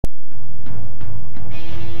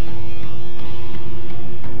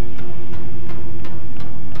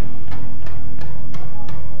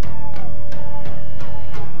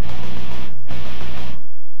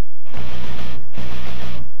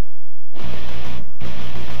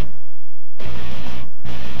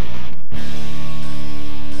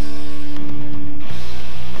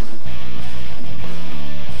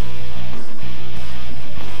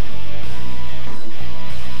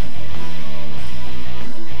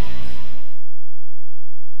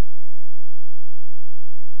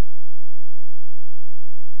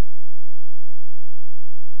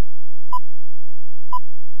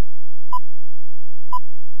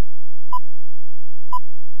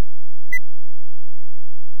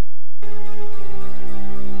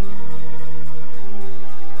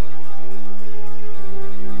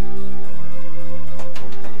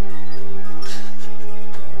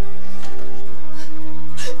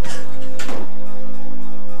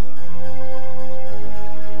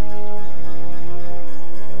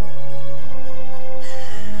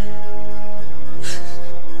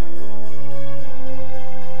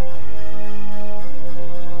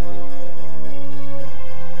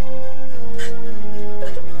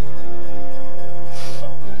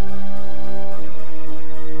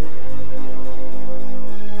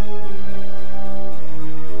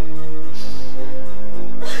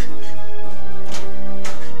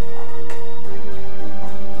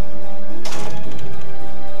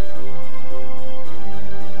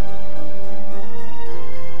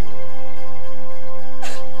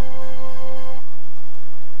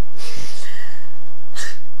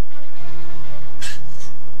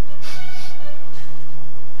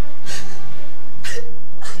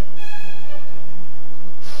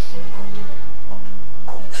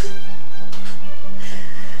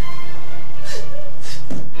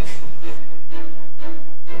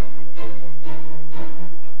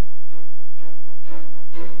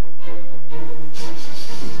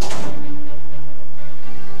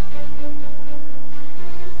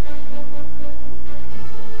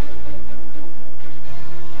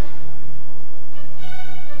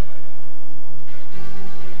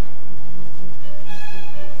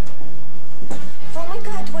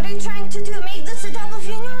It's a double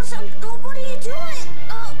funeral. Oh, what are you doing?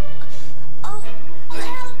 Oh, help!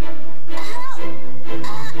 Help! Help!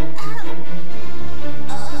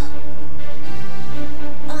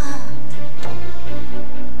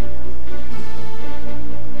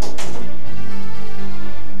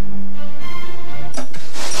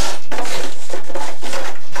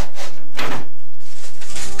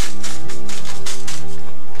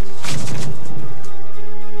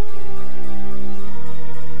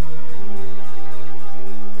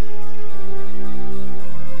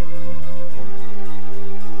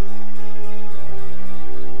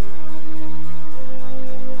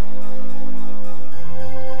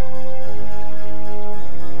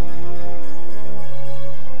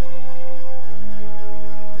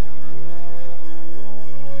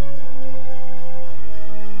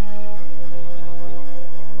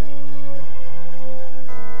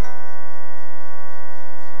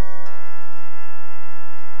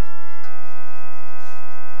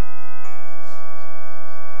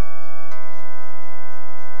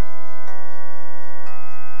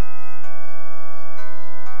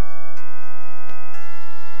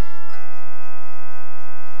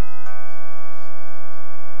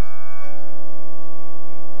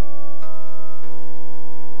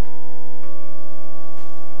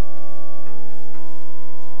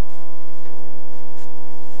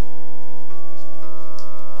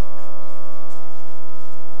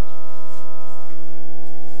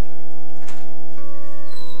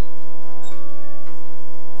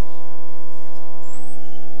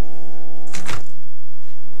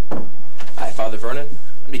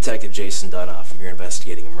 Detective Jason Dunoff. I'm here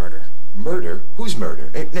investigating a murder. Murder? Whose murder?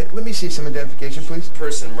 Hey, Nick, let me see some identification, please. The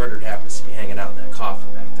person murdered happens to be hanging out in that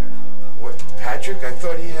coffin back there. What, Patrick? I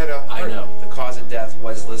thought he had a... I know. The cause of death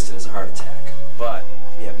was listed as a heart attack, but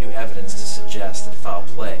we have new evidence to suggest that foul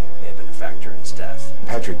play may have been a factor in his death.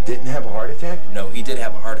 Patrick didn't have a heart attack? No, he did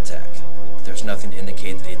have a heart attack, but there's nothing to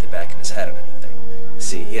indicate that he hit the back of his head on anything.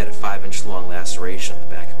 See, he had a 5-inch long laceration on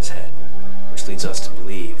the back of his head, which leads us to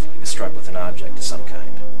believe he was struck with an object of some kind,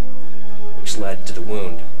 which led to the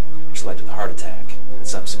wound, which led to the heart attack, and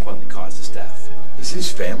subsequently caused his death. Is his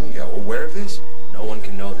family aware of this? No one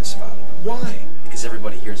can know this, Father. Why? Because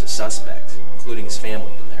everybody here is a suspect, including his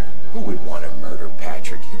family in there. Who would want to murder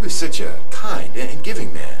Patrick? He was such a kind and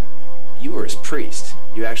giving man. You were his priest.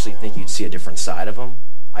 You actually think you'd see a different side of him?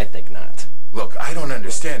 I think not. Look, I don't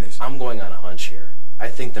understand this. I'm going on a hunch here. I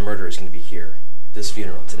think the murderer is going to be here, at this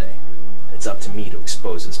funeral today. And it's up to me to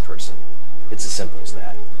expose this person. It's as simple as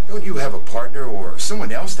that. Don't you have a partner or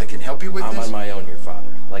someone else that can help you with this? I'm on my own here, Father.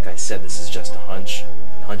 Like I said, this is just a hunch.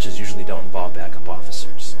 And hunches usually don't involve backup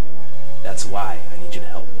officers. That's why I need you to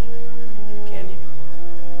help me. Can you?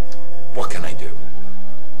 What can I do?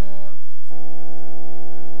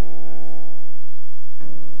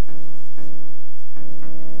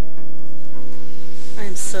 I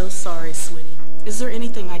am so sorry, sweetie. Is there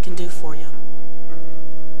anything I can do for you?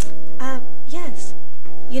 Yes.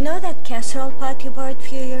 You know that casserole pot you bought a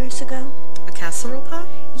few years ago? A casserole pot?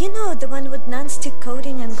 You know, the one with non-stick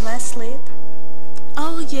coating and glass lid?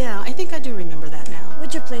 Oh, yeah. I think I do remember that now.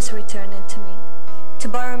 Would you please return it to me? To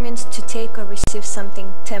borrow means to take or receive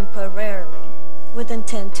something temporarily, with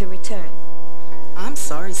intent to return. I'm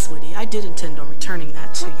sorry, sweetie. I did intend on returning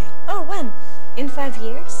that to you. Oh, when? In 5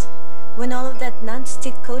 years? When all of that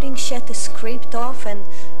non-stick coating shit is scraped off and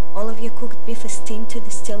all of your cooked beef is steamed to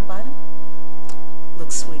the steel bottom?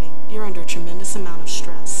 Look, sweetie, you're under a tremendous amount of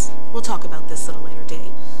stress. We'll talk about this at a later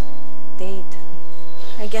date. Date?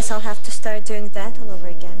 I guess I'll have to start doing that all over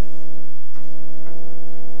again.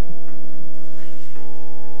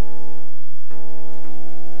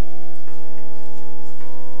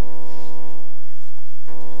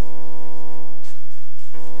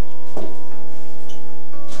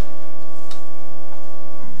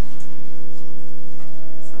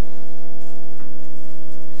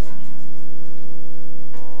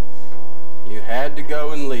 Had to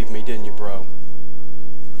go and leave me, didn't you, bro?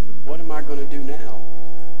 What am I going to do now?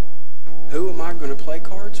 Who am I going to play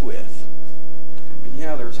cards with? I mean,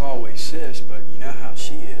 yeah, there's always Sis, but you know how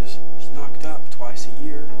she is. She's knocked up twice a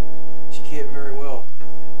year. She can't very well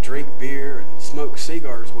drink beer and smoke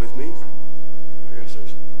cigars with me. I guess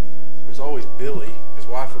there's always Billy. His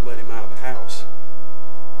wife would let him out of the house.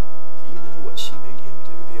 Do you know what she made him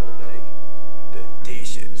do the other day? The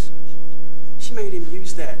dishes. She made him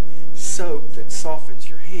use that soap that softens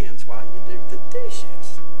your hands while you do the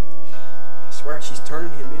dishes. I swear she's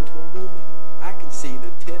turning him into a woman. I can see the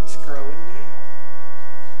tits growing now.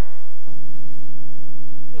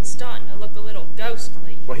 He's starting to look a little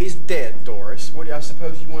ghostly. Well, he's dead, Doris. What do I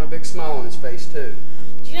suppose you want a big smile on his face, too?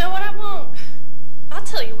 Do you know what I want? I'll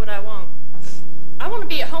tell you what I want. I want to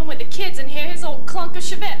be at home with the kids and hear his old clunker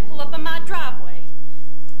Chevette pull up in my driveway.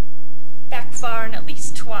 Backfiring at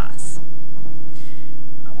least twice.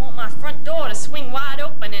 I want my front door to swing wide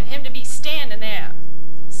open and him to be standing there,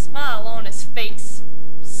 smile on his face,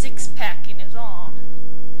 six-pack in his arm.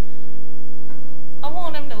 I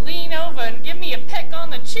want him to lean over and give me a peck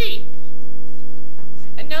on the cheek.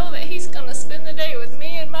 And know that he's gonna spend the day with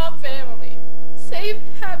me and my family. Safe,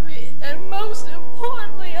 happy, and most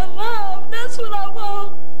importantly, alive. That's what I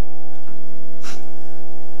want.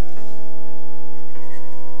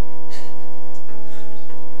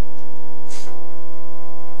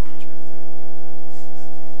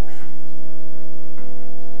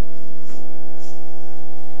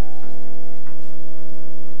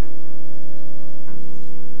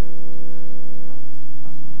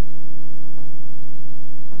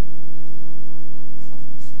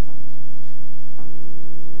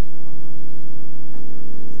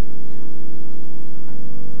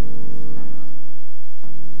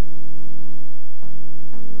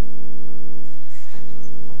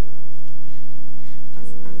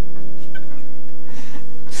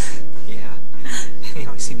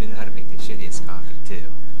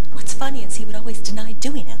 Funny is he would always deny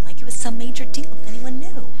doing it like it was some major deal if anyone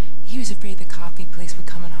knew. He was afraid the coffee place would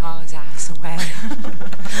come and haul his ass away.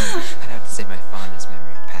 I'd have to say my fondest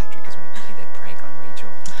memory of Patrick is when he played that prank on Rachel.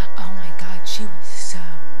 Oh my God, she was so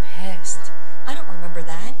pissed. I don't remember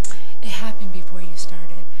that. It happened before you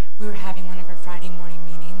started. We were having one of our Friday morning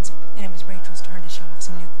meetings, and it was Rachel's turn to show off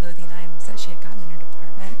some new clothing items that she had gotten in her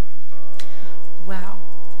department. Well,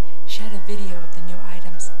 she had a video of the new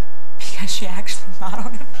items because she actually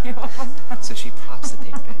modeled a few of them. So she pops the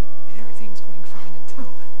tape in, and everything's going fine until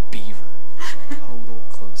Beaver. Total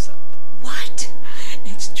close-up. What?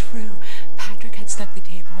 It's true. Patrick had stuck the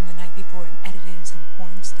tape home the night before and edited some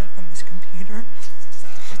porn stuff from his computer.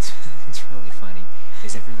 What's really funny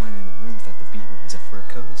is everyone in the room thought the Beaver was a fur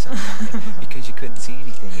coat of some kind because you couldn't see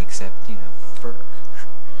anything except, fur.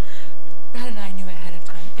 Brad and I knew ahead of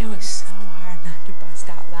time. It was so hard not to bust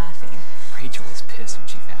out laughing. Rachel was pissed when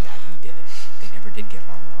she found out you did it. They never did get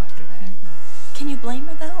along well after that. Can you blame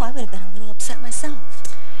her, though? I would have been a little upset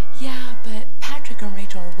myself. Yeah, but Patrick and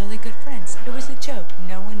Rachel are really good friends. It was a joke.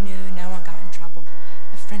 No one knew, no one got in trouble.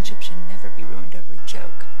 A friendship should never be ruined over a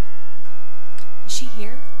joke. Is she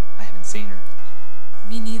here? I haven't seen her.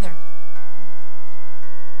 Me neither.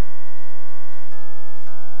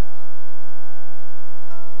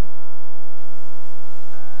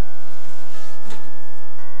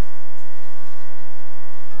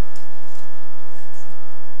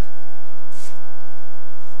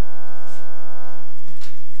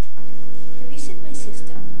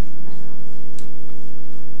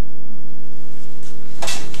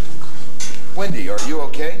 Wendy, are you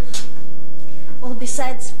okay? Well,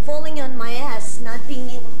 besides falling on my ass, not being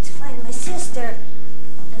able to find my sister,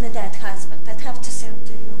 and a dead husband, I'd have to say I'm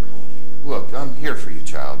doing okay. Look, I'm here for you,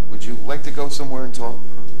 child. Would you like to go somewhere and talk?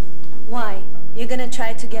 Why? You gonna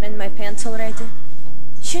try to get in my pants already?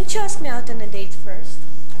 Shouldn't you ask me out on a date first?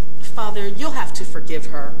 Father, you'll have to forgive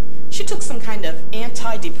her. She took some kind of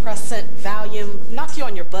antidepressant, Valium, knock you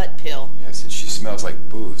on your butt pill. Yes, and she smells like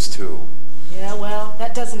booze, too. Yeah, well,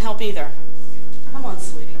 that doesn't help either. Come on,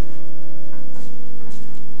 sweetie.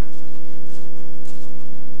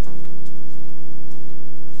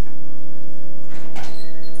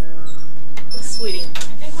 Look, sweetie, I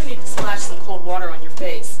think we need to splash some cold water on your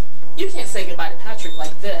face. You can't say goodbye to Patrick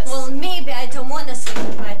like this. Well, maybe I don't want to say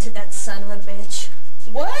goodbye to that son of a bitch.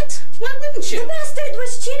 What? Why wouldn't you? The bastard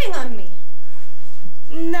was cheating on me.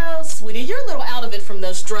 No, sweetie, you're a little out of it from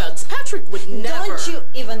those drugs. Patrick would never... Don't you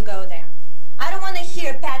even go there. I don't want to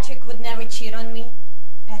hear Patrick would never cheat on me.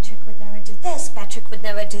 Patrick would never do this. Patrick would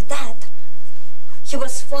never do that. He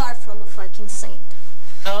was far from a fucking saint.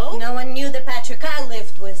 Oh? No one knew the Patrick I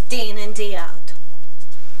lived with day in and day out.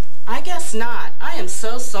 I guess not. I am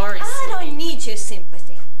so sorry, I sweetie. don't need your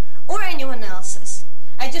sympathy. Or anyone else's.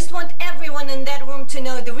 I just want everyone in that room to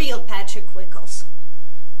know the real Patrick Wickles.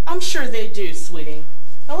 I'm sure they do, sweetie.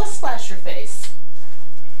 Now let's splash your face.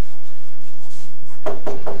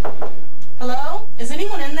 Hello? Is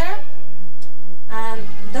anyone in there?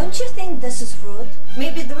 Don't you think this is rude?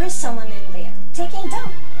 Maybe there is someone in there. Taking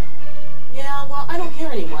down. Yeah, well, I don't hear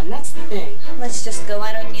anyone. That's the thing. Let's just go.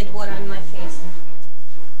 I don't need water on my face.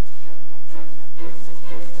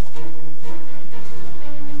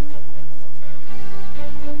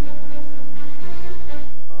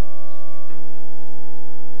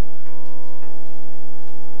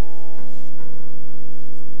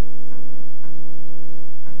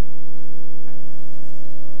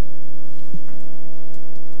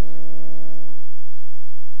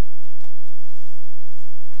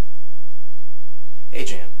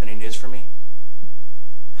 news for me?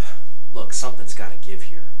 Look, something's got to give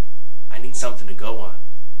here. I need something to go on.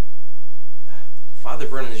 Father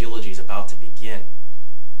Vernon's eulogy is about to begin.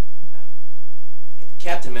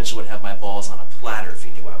 Captain Mitchell would have my balls on a platter if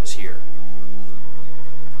he knew I was here.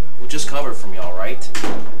 Well, just cover for me, all right?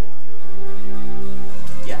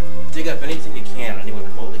 Yeah, dig up anything you can on anyone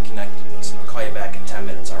remotely connected to this, and I'll call you back in 10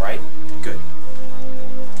 minutes, all right? Good.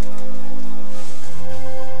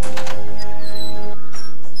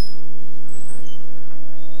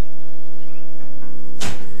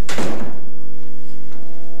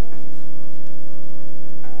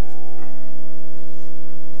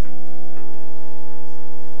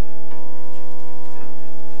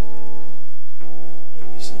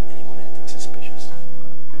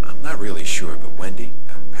 Really sure, but Wendy,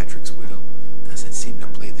 Patrick's widow, doesn't seem to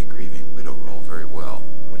play the grieving widow role very well.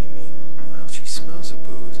 What do you mean? Well, she smells of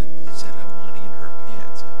booze and said I want it in her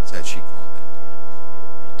pants. That's how she called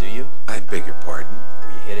it. Do you? I beg your pardon?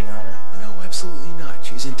 Were you hitting on her? No, absolutely not.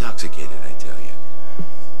 She's intoxicated, I tell you.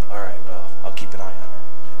 All right, well, I'll keep an eye on her.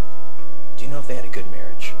 Do you know if they had a good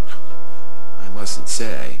marriage? I mustn't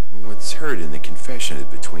say. What's heard in the confession is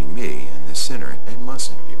between me and the sinner and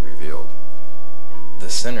mustn't be revealed. The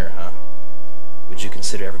sinner, huh? Would you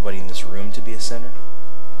consider everybody in this room to be a sinner?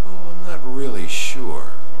 Oh, I'm not really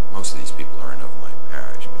sure. Most of these people aren't of my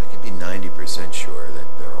parish, but I can be 90% sure that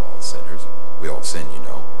they're all sinners. We all sin, you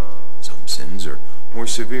know. Some sins are more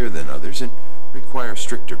severe than others and require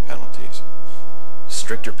stricter penalties.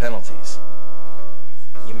 Stricter penalties?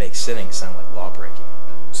 You make sinning sound like law-breaking.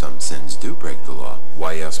 Some sins do break the law.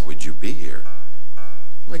 Why else would you be here?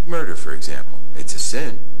 Like murder, for example. It's a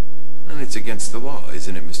sin. And it's against the law,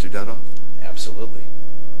 isn't it, Mr. Dudoff? Absolutely.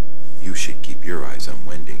 You should keep your eyes on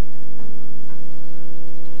Wendy.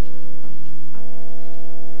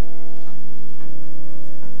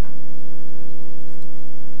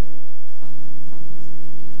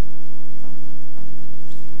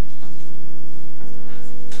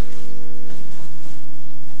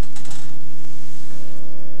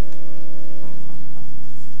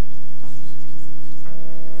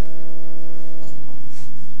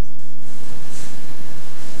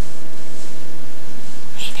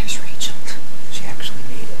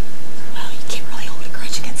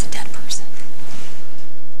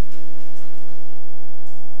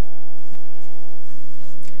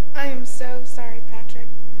 So sorry, Patrick.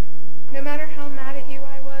 No matter how mad at you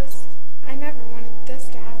I was, I never wanted this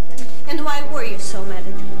to happen. And why were you so mad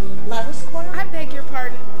at me? Love quarrel? I beg your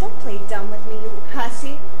pardon. Don't play dumb with me, you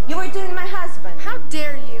hussy. You were doing my husband. How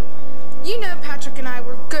dare you? You know Patrick and I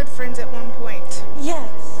were good friends at one point.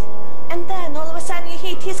 Yes. And then all of a sudden you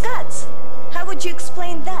hate his guts. How would you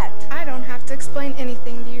explain that? I don't have to explain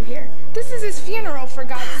anything to you here. This is his funeral, for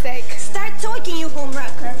God's sake. Start talking, you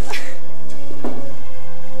homewrecker.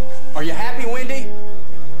 Are you happy, Wendy?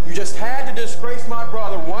 You just had to disgrace my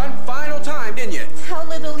brother one final time, didn't you? How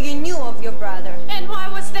little you knew of your brother. And why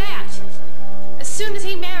was that? As soon as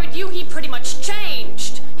he married you, he pretty much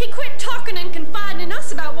changed. He quit talking and confiding in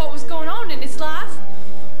us about what was going on in his life.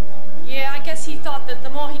 Yeah, I guess he thought that the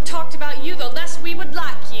more he talked about you, the less we would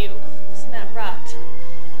like you. Isn't that right?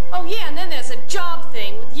 Oh yeah, and then there's a job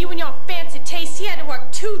thing. With you and your fancy taste, he had to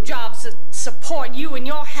work 2 jobs to support you and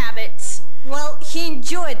your habits. Well, he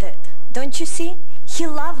enjoyed it. Don't you see? He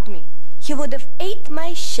loved me. He would have ate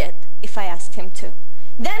my shit if I asked him to.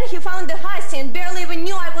 Then he found the hussy and barely even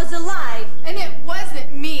knew I was alive. And it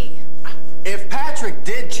wasn't me. If Patrick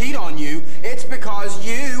did cheat on you, it's because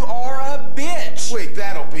you are a bitch. Wait,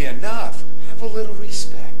 that'll be enough. Have a little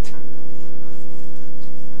respect.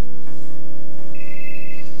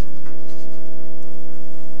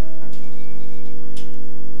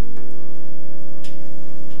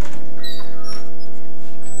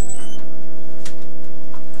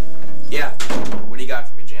 Yeah. What do you got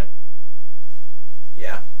for me, Jan?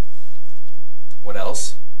 Yeah? What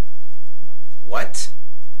else? What?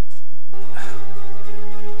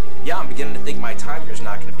 Yeah, I'm beginning to think my time here's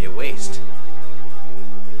not going to be a waste.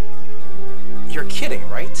 You're kidding,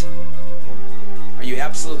 right? Are you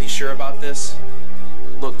absolutely sure about this?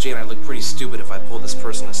 Look, Jane, I'd look pretty stupid if I pulled this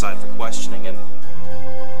person aside for questioning, and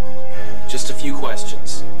just a few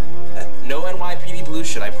questions. No NYPD blue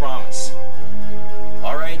shit, I promise.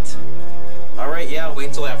 All right, yeah, I'll wait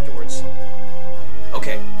until afterwards.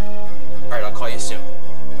 Okay. All right, I'll call you soon.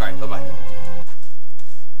 All right, bye-bye.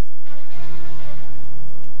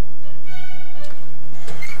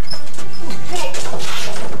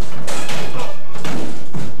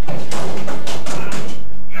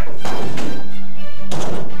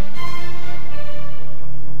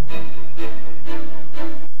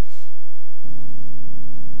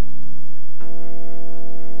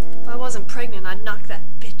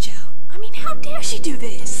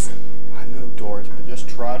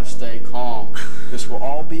 this will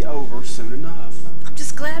all be over soon enough. I'm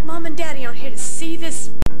just glad Mom and Daddy aren't here to see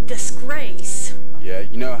this disgrace. Yeah,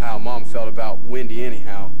 you know how Mom felt about Wendy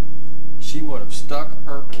anyhow. She would have stuck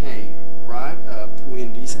her cane right up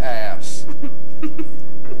Wendy's ass. I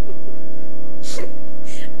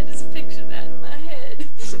just picture that in my head.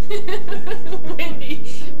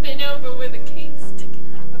 Wendy bent over with a cane sticking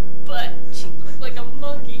out of her butt. She looked like a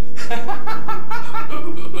monkey.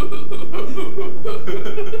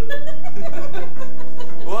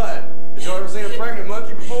 What? Did you ever seen a pregnant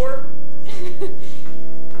monkey before?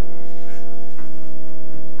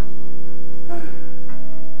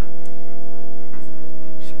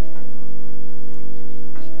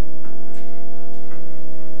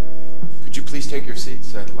 Could you please take your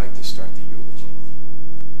seats? I'd like to start the eulogy.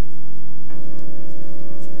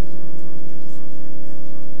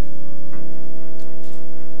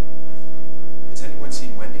 Has anyone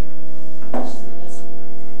seen Wendy?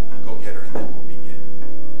 I'll go get her and then we'll begin.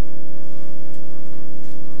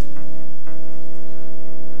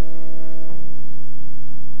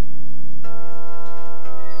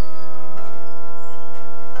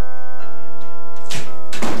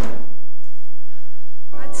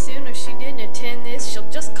 I'd sooner she didn't attend this. She'll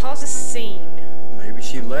just cause a scene. Maybe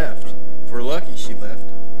she left. If we're lucky, she left.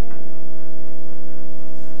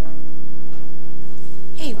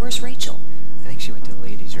 Hey, where's Rachel? I think she went to the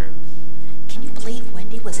ladies' room. Can you believe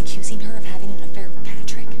Wendy was accusing her of having an affair with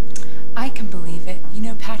Patrick? I can believe it. You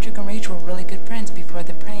know, Patrick and Rachel were really good friends before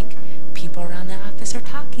the prank. People around the office are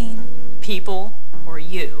talking. People or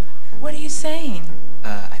you? What are you saying?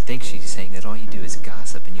 I think she's saying that all you do is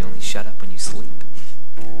gossip and you only shut up when you sleep.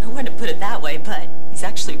 I wouldn't put it that way, but he's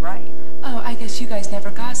actually right. Oh, I guess you guys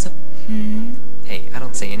never gossip. Hey, I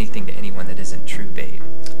don't say anything to anyone that isn't true, babe.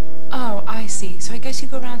 Oh, I see. So I guess you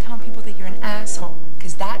go around telling people that you're an asshole,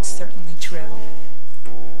 because that's certainly true.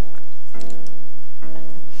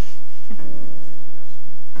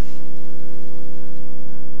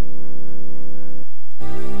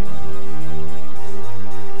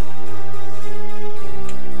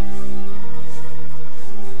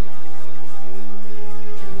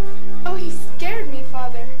 Oh, he scared me,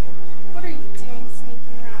 Father. What are you doing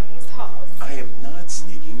sneaking around these halls? I am not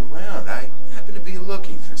sneaking around. I happen to be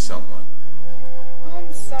looking for someone. Oh,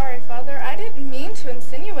 I'm sorry, Father. I didn't mean to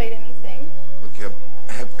insinuate anything. Look,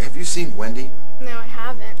 have you seen Wendy? No, I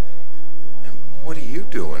haven't. And what are you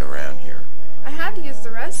doing around here? I had to use the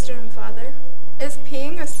restroom, Father. Is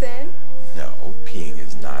peeing a sin? No, peeing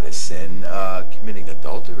is not a sin. Committing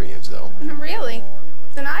adultery is, though. Really?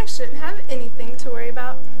 Then I shouldn't have anything to worry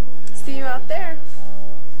about. See you out there.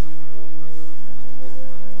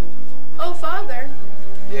 Oh, Father.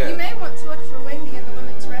 Yeah. You may want to look for Wendy in the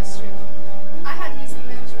women's restroom. I had to use the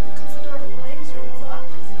men's room because the door to the ladies' room was locked.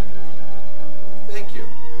 Thank you.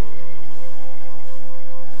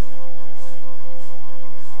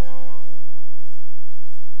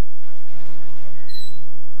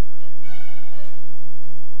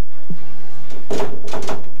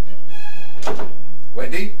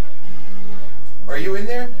 Wendy? Are you in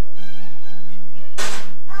there?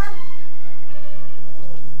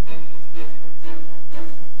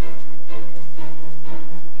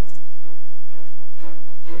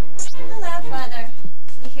 Hello, Father.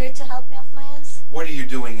 You here to help me off my ass? What are you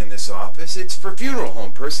doing in this office? It's for funeral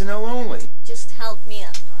home personnel only. Just help me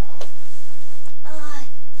up.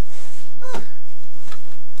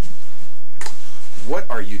 What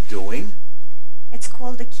are you doing? It's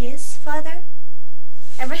called a kiss, Father.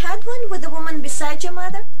 Ever had one with a woman beside your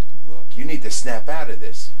mother? Look, you need to snap out of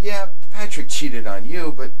this. Yeah, Patrick cheated on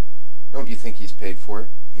you, but don't you think he's paid for it?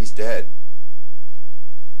 He's dead.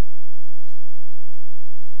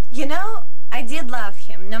 You know, I did love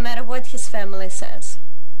him, no matter what his family says.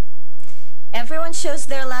 Everyone shows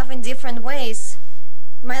their love in different ways.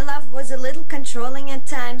 My love was a little controlling at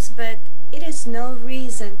times, but it is no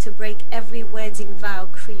reason to break every wedding vow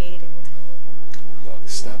created. Look,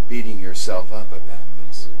 stop beating yourself up about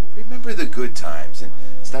this. Remember the good times and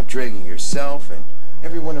stop dragging yourself and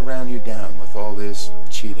everyone around you down with all this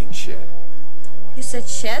cheating shit. You said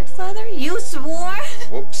shit, Father? You swore?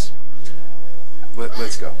 Whoops.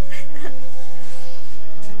 Let's go.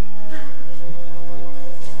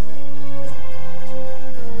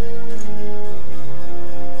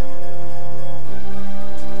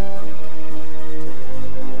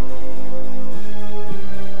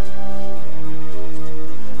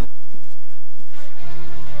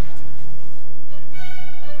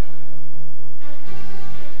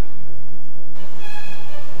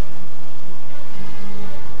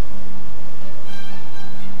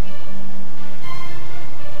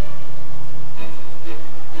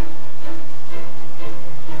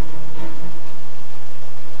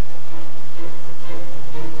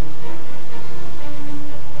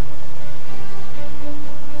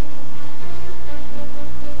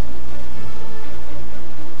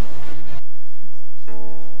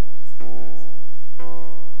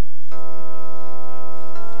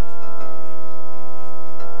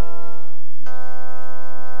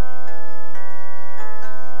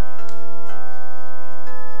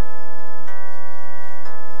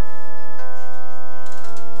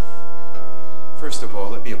 First of all,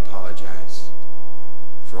 let me apologize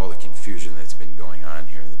for all the confusion that's been going on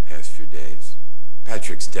here in the past few days.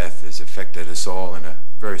 Patrick's death has affected us all in a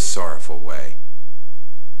very sorrowful way.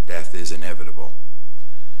 Death is inevitable,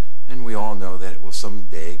 and we all know that it will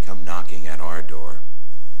someday come knocking at our door,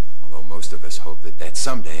 although most of us hope that that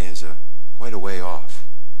someday is quite a way off,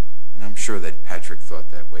 and I'm sure that Patrick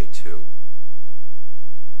thought that way too.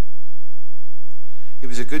 He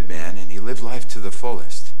was a good man, and he lived life to the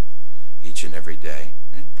fullest, each and every day.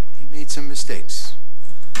 Right? He made some mistakes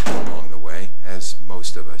along the way, as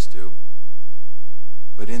most of us do.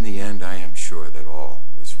 But in the end, I am sure that all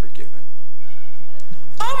was forgiven.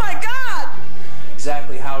 Oh my God!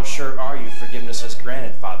 Exactly how sure are you forgiveness is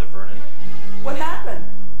granted, Father Vernon? What happened?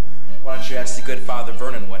 Why don't you ask the good Father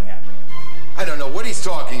Vernon what happened? I don't know what he's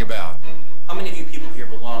talking about. How many of you people here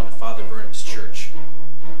belong to Father Vernon's church?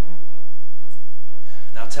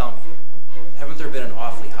 Now tell me, haven't there been an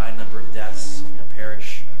awfully high number of deaths in your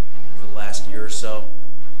parish over the last year or so?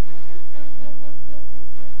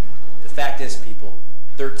 The fact is, people,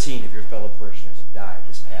 13 of your fellow parishioners have died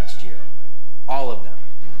this past year. All of them,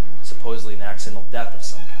 supposedly an accidental death of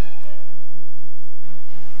some kind.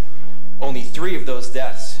 Only 3 of those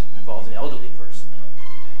deaths involved an elderly person.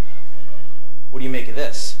 What do you make of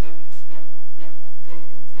this?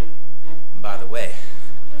 And by the way,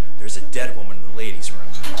 there's a dead woman in the ladies' room.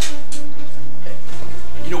 Hey,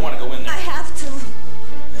 you don't want to go in there. I have to.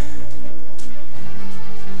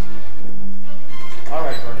 All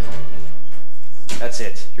right, Vernon. That's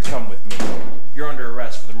it. You're coming with me. You're under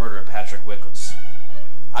arrest for the murder of Patrick Wickles.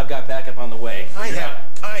 I've got backup on the way. I have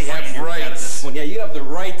rights. Yeah, you have the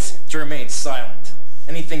right to remain silent.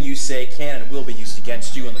 Anything you say can and will be used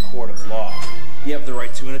against you in the court of law. You have the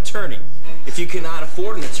right to an attorney. If you cannot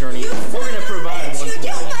afford an attorney, we're going to provide one for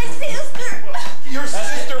you. My sister! Your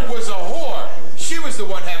sister was a whore. She was the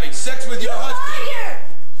one having sex with your husband. Liar!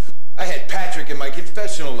 I had Patrick in my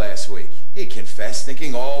confessional last week. He confessed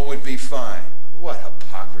thinking all would be fine. What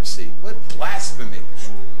hypocrisy. What blasphemy.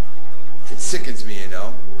 It sickens me, you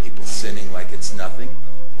know. People sinning like it's nothing,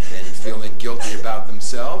 then feeling guilty about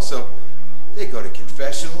themselves, so they go to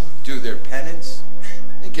confessional, do their penance,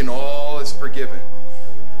 thinking all is forgiven.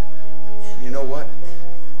 And you know what?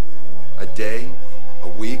 A day, a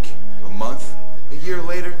week, a month, a year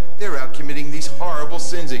later, they're out committing these horrible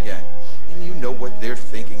sins again. And you know what they're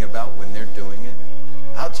thinking about when they're doing it?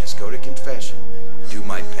 I'll just go to confession, do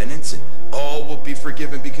my penance, and all will be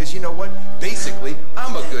forgiven because you know what? Basically,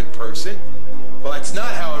 I'm a good person. Well, that's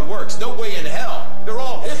not how it works. No way in hell. They're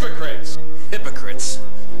all hypocrites. Hypocrites?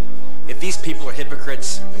 If these people are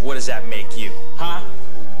hypocrites, then what does that make you, huh?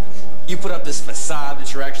 You put up this facade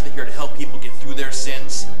that you're actually here to help people get through their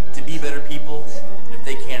sins, to be better people, and if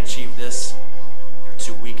they can't achieve this, they're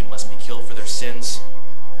too weak and must be killed for their sins.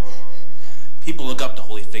 People look up to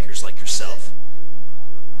holy figures like yourself,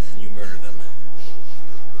 and you murder them.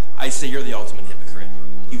 I say you're the ultimate hypocrite.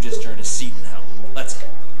 You've just earned a seat in hell. Let's go.